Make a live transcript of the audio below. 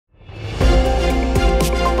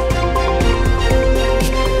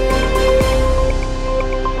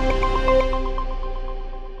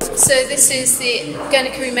This is the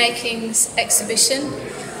Guernica Remakings exhibition.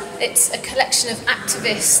 It's a collection of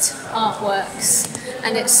activist artworks,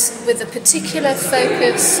 and it's with a particular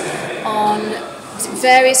focus on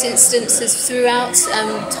various instances throughout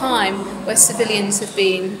time where civilians have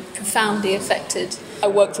been profoundly affected. I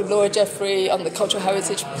worked with Laura Jeffery on the Cultural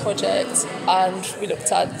Heritage Project, and we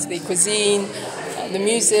looked at the cuisine, the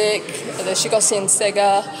music, the Chagosian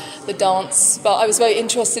Sega, the dance, but I was very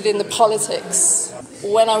interested in the politics.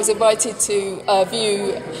 When I was invited to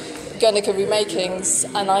view Guernica Remakings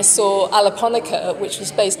and I saw Alaponica, which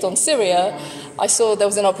was based on Syria, I saw there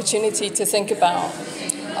was an opportunity to think about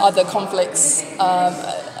other conflicts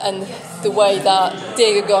and the way that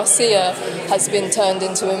Diego Garcia has been turned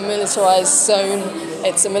into a militarized zone.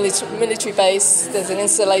 It's a military base, there's an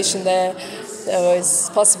installation there, there was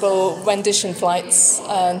possible rendition flights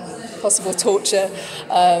and possible torture,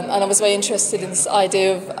 and I was very interested in this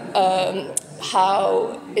idea of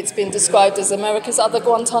how it's been described as America's other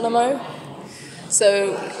Guantanamo.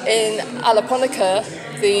 So in Alaponica,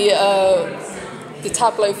 the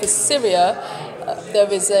tableau for Syria, there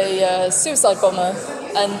is a suicide bomber,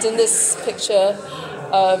 and in this picture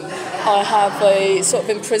I have a sort of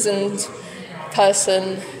imprisoned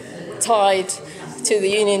person tied to the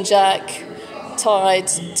Union Jack, tied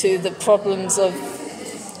to the problems of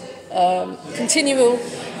continual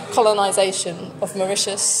colonization of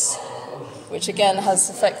Mauritius, which again has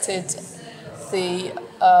affected the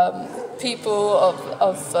people of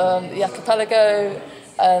the archipelago,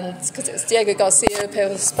 and because it's Diego Garcia,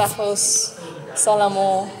 Peros Bajos,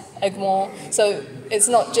 Salomon, Egmont. So it's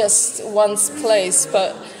not just one place,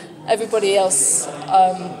 but everybody else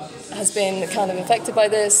has been kind of affected by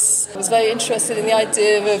this. I was very interested in the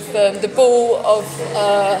idea of the bull of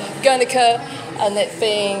Guernica and it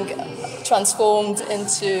being transformed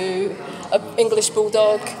into an English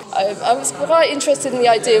bulldog. I was quite interested in the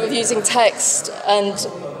idea of using text and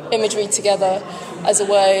imagery together as a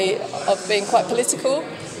way of being quite political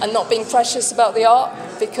and not being precious about the art,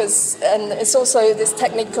 and it's also this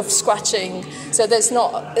technique of scratching. So it's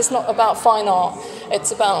not about fine art,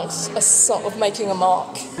 it's about a sort of making a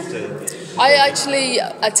mark. I actually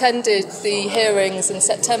attended the hearings in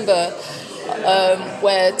September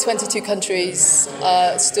where 22 countries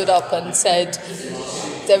stood up and said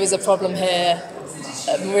there is a problem here.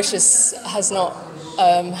 Mauritius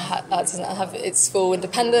doesn't have its full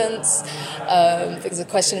independence. There's a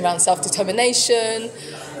question around self-determination.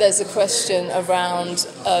 There's a question around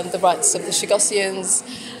the rights of the Chagosians,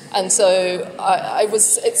 and so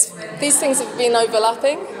these things have been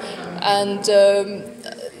overlapping, and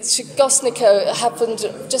Chagosnica happened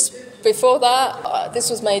just before that. This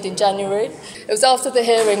was made in January. It was after the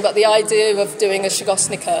hearing, but the idea of doing a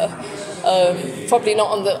Chagosnica, probably not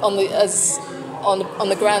on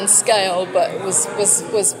the grand scale, but it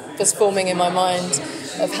was forming in my mind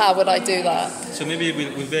of how would I do that. So maybe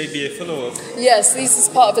will there be a follow-up? Yes, this is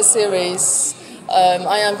part of a series.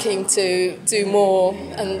 I am keen to do more,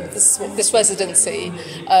 and this residency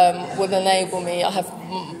will enable me. I have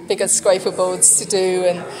bigger scraper boards to do,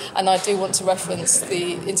 and I do want to reference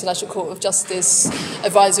the International Court of Justice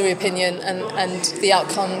advisory opinion, and the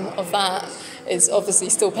outcome of that is obviously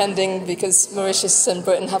still pending because Mauritius and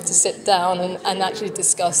Britain have to sit down and actually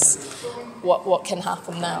discuss what can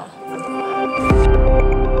happen now.